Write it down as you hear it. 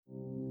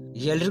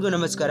ಎಲ್ರಿಗೂ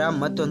ನಮಸ್ಕಾರ.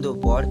 ಮತ್ತೊಂದು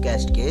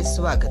ಪಾಡ್ಕಾಸ್ಟ್ಗೆ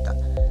ಸ್ವಾಗತ.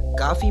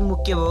 ಕಾಫಿ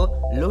ಮುಖ್ಯವೋ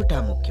ಲೋಟ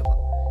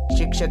ಮುಖ್ಯವೋ?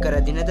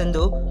 ಶಿಕ್ಷಕರ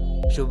ದಿನದಂದು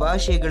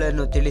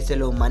ಶುಭಾಶಯಗಳನ್ನು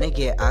ತಿಳಿಸಲು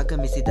ಮನೆಗೆ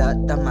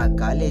ಆಗಮಿಸಿದ ತಮ್ಮ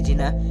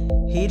ಕಾಲೇಜಿನ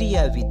ಹಿರಿಯ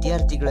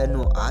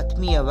ವಿದ್ಯಾರ್ಥಿಗಳನ್ನು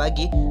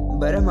ಆತ್ಮೀಯವಾಗಿ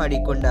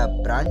ಬರಮಾಡಿಕೊಂಡ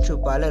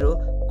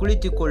ಪ್ರಾಂಶುಪಾಲರು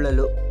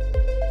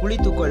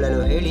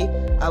ಕುಳಿತುಕೊಳ್ಳಲು ಹೇಳಿ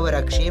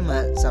ಅವರ ಕ್ಷೇಮ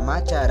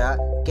ಸಮಾಚಾರ,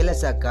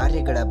 ಕೆಲಸ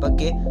ಕಾರ್ಯಗಳ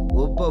ಬಗ್ಗೆ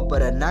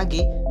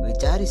ಒಬ್ಬೊಬ್ಬರನ್ನಾಗಿ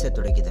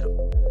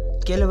ವಿಚಾರಿಸತೊಡಗಿದರು.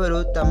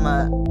 ಕೆಲವರು ತಮ್ಮ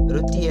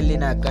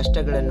ವೃತ್ತಿಯಲ್ಲಿನ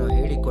ಕಷ್ಟಗಳನ್ನು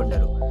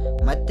ಹೇಳಿಕೊಂಡರು.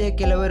 ಮತ್ತೆ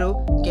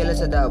ಕೆಲವರು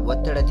ಕೆಲಸದ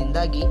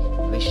ಒತ್ತಡದಿಂದಾಗಿ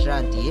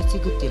ವಿಶ್ರಾಂತಿಯೇ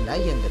ಸಿಗುತ್ತಿಲ್ಲ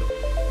ಎಂದರು.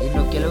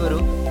 ಇನ್ನು ಕೆಲವರು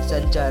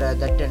ಸಂಚಾರ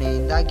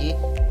ದಟ್ಟಣೆಯಿಂದಾಗಿ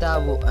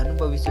ತಾವು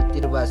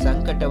ಅನುಭವಿಸುತ್ತಿರುವ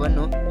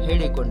ಸಂಕಟವನ್ನು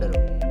ಹೇಳಿಕೊಂಡರು.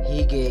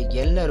 ಹೀಗೆ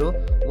ಎಲ್ಲರೂ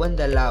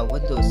ಒಂದಲ್ಲ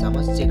ಒಂದು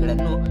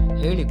ಸಮಸ್ಯೆಗಳನ್ನು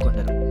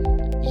ಹೇಳಿಕೊಂಡರು.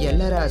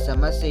 ಎಲ್ಲರ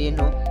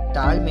ಸಮಸ್ಯೆಯನ್ನು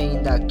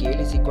ತಾಳ್ಮೆಯಿಂದ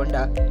ಕೇಳಿಸಿಕೊಂಡ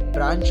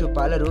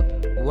ಪ್ರಾಂಶುಪಾಲರು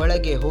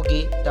ಒಳಗೆ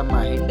ಹೋಗಿ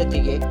ತಮ್ಮ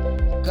ಹೆಂಡತಿಗೆ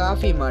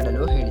ಕಾಫಿ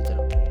ಮಾಡಲು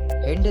ಹೇಳಿದರು.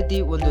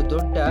 ಹೆಂಡತಿ ಒಂದು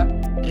ದೊಡ್ಡ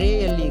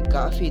ಟ್ರೇಯಲ್ಲಿ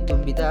ಕಾಫಿ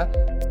ತುಂಬಿದ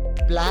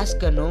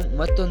ಫ್ಲಾಸ್ಕ್ ಅನ್ನು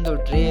ಮತ್ತೊಂದು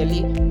ಟ್ರೇಯಲ್ಲಿ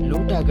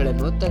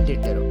ಲೋಟಗಳನ್ನು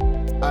ತಂದಿಟ್ಟರು.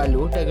 ಆ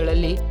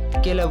ಲೋಟಗಳಲ್ಲಿ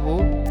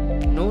ಕೆಲವು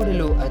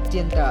ನೋಡಲು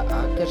ಅತ್ಯಂತ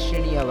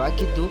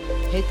ಆಕರ್ಷಣೀಯವಾಗಿದ್ದು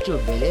ಹೆಚ್ಚು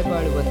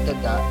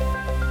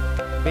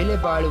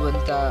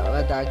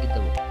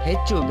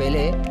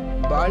ಬೆಲೆ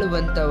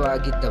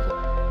ಬಾಳುವಂತವಾಗಿದ್ದವು.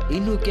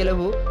 ಇನ್ನು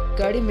ಕೆಲವು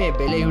ಕಡಿಮೆ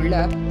ಬೆಲೆಯುಳ್ಳ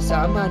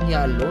ಸಾಮಾನ್ಯ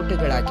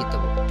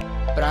ಲೋಟಗಳಾಗಿದ್ದವು.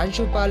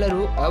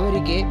 ಪ್ರಾಂಶುಪಾಲರು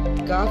ಅವರಿಗೆ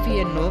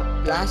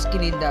ಕಾಫಿಯನ್ನು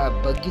ಫ್ಲಾಸ್ಕಿನಿಂದ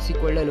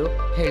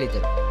ಬಗ್ಗಿಸಿಕೊಳ್ಳಲು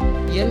ಹೇಳಿದರು.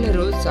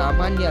 ಎಲ್ಲರೂ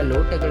ಸಾಮಾನ್ಯ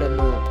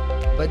ಲೋಟಗಳನ್ನು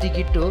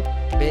ಬದಿಗಿಟ್ಟು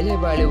ಬೆಲೆ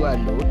ಬಾಳುವ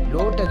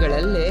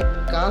ಲೋಟಗಳಲ್ಲೇ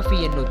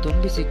ಕಾಫಿಯನ್ನು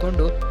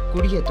ತುಂಬಿಸಿಕೊಂಡು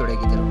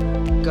ಕುಡಿಯತೊಡಗಿದರು.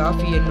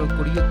 ಕಾಫಿಯನ್ನು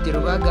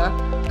ಕುಡಿಯುತ್ತಿರುವಾಗ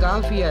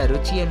ಕಾಫಿಯ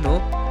ರುಚಿಯನ್ನು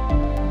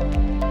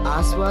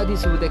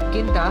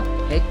ಆಸ್ವಾದಿಸುವುದಕ್ಕಿಂತ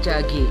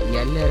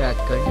ಹೆಚ್ಚಾಗಿ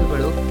ಎಲ್ಲರ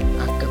ಕಣ್ಣುಗಳು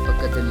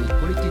ಅಕ್ಕಪಕ್ಕದಲ್ಲಿ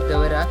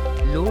ಕುಳಿತಿದ್ದವರ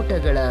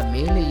ಲೋಟಗಳ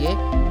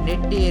ಮೇಲೆಯೇ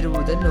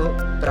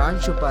ನೆಟ್ಟೇರುವುದನ್ನು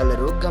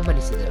ಪ್ರಾಂಶುಪಾಲರು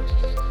ಗಮನಿಸಿದರು.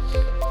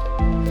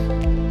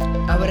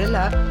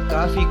 ಅವರೆಲ್ಲ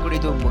ಕಾಫಿ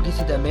ಕುಡಿದು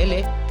ಮುಗಿಸಿದ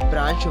ಮೇಲೆ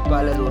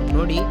ಪ್ರಾಂಶುಪಾಲರು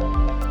ನೋಡಿ,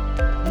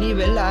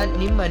 ನೀವೆಲ್ಲ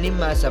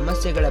ನಿಮ್ಮ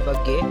ಸಮಸ್ಯೆಗಳ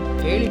ಬಗ್ಗೆ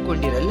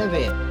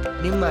ಹೇಳಿಕೊಂಡಿರಲ್ಲವೇ?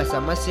 ನಿಮ್ಮ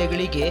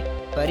ಸಮಸ್ಯೆಗಳಿಗೆ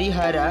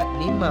ಪರಿಹಾರ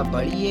ನಿಮ್ಮ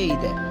ಬಳಿಯೇ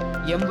ಇದೆ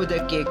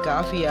ಎಂಬುದಕ್ಕೆ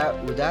ಕಾಫಿಯ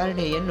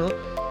ಉದಾಹರಣೆಯನ್ನು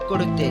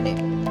ಕೊಡುತ್ತೇನೆ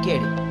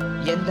ಕೇಳಿ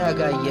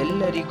ಎಂದಾಗ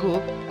ಎಲ್ಲರಿಗೂ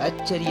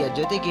ಅಚ್ಚರಿಯ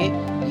ಜೊತೆಗೆ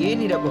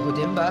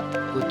ಏನಿರಬಹುದೆಂಬ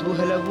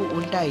ಕುತೂಹಲವೂ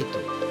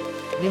ಉಂಟಾಯಿತು.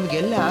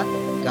 ನಿಮಗೆಲ್ಲ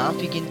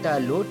ಕಾಫಿಗಿಂತ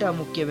ಲೋಟ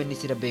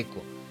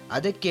ಮುಖ್ಯವೆನ್ನಿಸಿರಬೇಕು.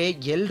 ಅದಕ್ಕೆ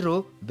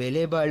ಎಲ್ಲರೂ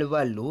ಬೆಲೆ ಬಾಳುವ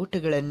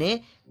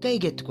ಲೋಟಗಳನ್ನೇ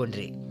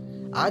ಕೈಗೆತ್ಕೊಂಡ್ರಿ.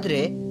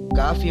 ಆದರೆ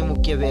ಕಾಫಿ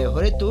ಮುಖ್ಯವೇ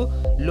ಹೊರತು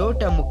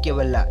ಲೋಟ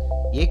ಮುಖ್ಯವಲ್ಲ.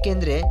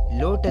 ಏಕೆಂದ್ರೆ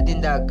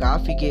ಲೋಟದಿಂದ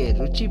ಕಾಫಿಗೆ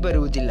ರುಚಿ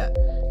ಬರುವುದಿಲ್ಲ.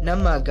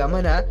 ನಮ್ಮ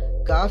ಗಮನ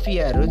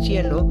ಕಾಫಿಯ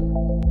ರುಚಿಯನ್ನು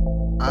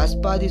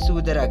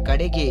ಆಸ್ವಾದಿಸುವುದರ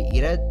ಕಡೆಗೆ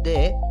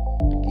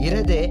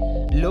ಇರದೆ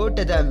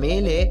ಲೋಟದ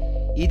ಮೇಲೆ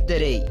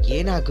ಇದ್ದರೆ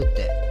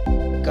ಏನಾಗುತ್ತೆ?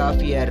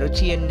 ಕಾಫಿಯ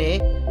ರುಚಿಯನ್ನೇ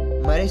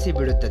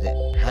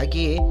ಮರೆಸಿಬಿಡುತ್ತದೆ.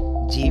 ಹಾಗೆಯೇ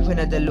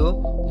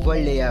ಜೀವನದಲ್ಲೂ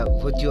ಒಳ್ಳೆಯ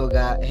ಉದ್ಯೋಗ,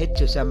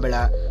 ಹೆಚ್ಚು ಸಂಬಳ,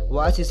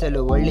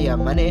 ವಾಸಿಸಲು ಒಳ್ಳೆಯ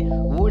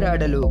ಮನೆ,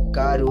 ಓಡಾಡಲು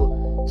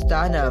ಕಾರು,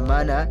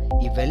 ಸ್ಥಾನಮಾನ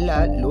ಇವೆಲ್ಲ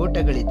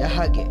ಲೋಟಗಳಿದ್ದ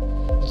ಹಾಗೆ.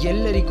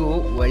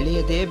 ಎಲ್ಲರಿಗೂ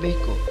ಒಳ್ಳೆಯದೇ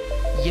ಬೇಕು,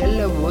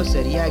 ಎಲ್ಲವೂ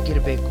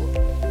ಸರಿಯಾಗಿರಬೇಕು,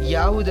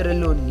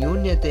 ಯಾವುದರಲ್ಲೂ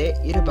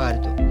ನ್ಯೂನ್ಯತೆ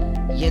ಇರಬಾರದು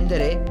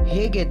ಎಂದರೆ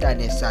ಹೇಗೆ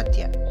ತಾನೇ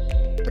ಸಾಧ್ಯ?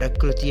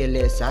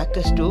 ಪ್ರಕೃತಿಯಲ್ಲೇ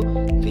ಸಾಕಷ್ಟು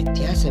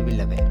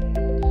ವ್ಯತ್ಯಾಸವಿಲ್ಲವೇ?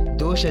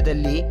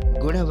 ದೋಷದಲ್ಲಿ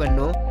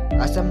ಗುಣವನ್ನು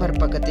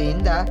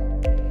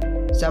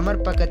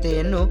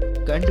ಸಮರ್ಪಕತೆಯನ್ನು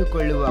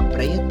ಕಂಡುಕೊಳ್ಳುವ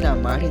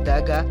ಪ್ರಯತ್ನ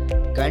ಮಾಡಿದಾಗ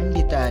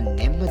ಖಂಡಿತ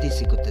ನೆಮ್ಮದಿ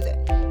ಸಿಗುತ್ತದೆ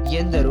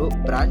ಎಂದರು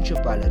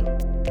ಪ್ರಾಂಶುಪಾಲರು.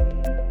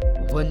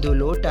 ಒಂದು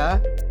ಲೋಟ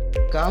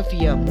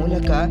ಕಾಫಿಯ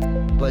ಮೂಲಕ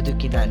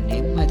ಬದುಕಿನ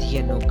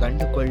ನೆಮ್ಮದಿಯನ್ನು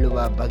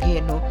ಕಂಡುಕೊಳ್ಳುವ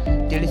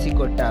ಬಗೆಯನ್ನು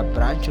ತಿಳಿಸಿಕೊಟ್ಟ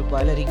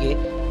ಪ್ರಾಂಶುಪಾಲರಿಗೆ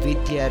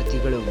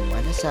ವಿದ್ಯಾರ್ಥಿಗಳು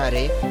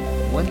ಮನಸಾರೆ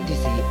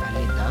ವಂದಿಸಿ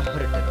ಅಲ್ಲಿಂದ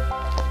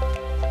ಹೊರಟರು.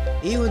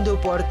 ಈ ಒಂದು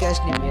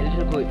ಪಾಡ್ಕಾಸ್ಟ್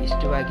ನಿಮ್ಮೆಲ್ರಿಗೂ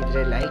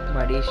ಇಷ್ಟವಾಗಿದ್ರೆ ಲೈಕ್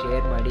ಮಾಡಿ,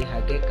 ಶೇರ್ ಮಾಡಿ,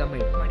 ಹಾಗೆ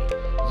ಕಮೆಂಟ್ ಮಾಡಿ.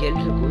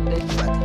 ಎಲ್ರಿಗೂ ಧನ್ಯವಾದ.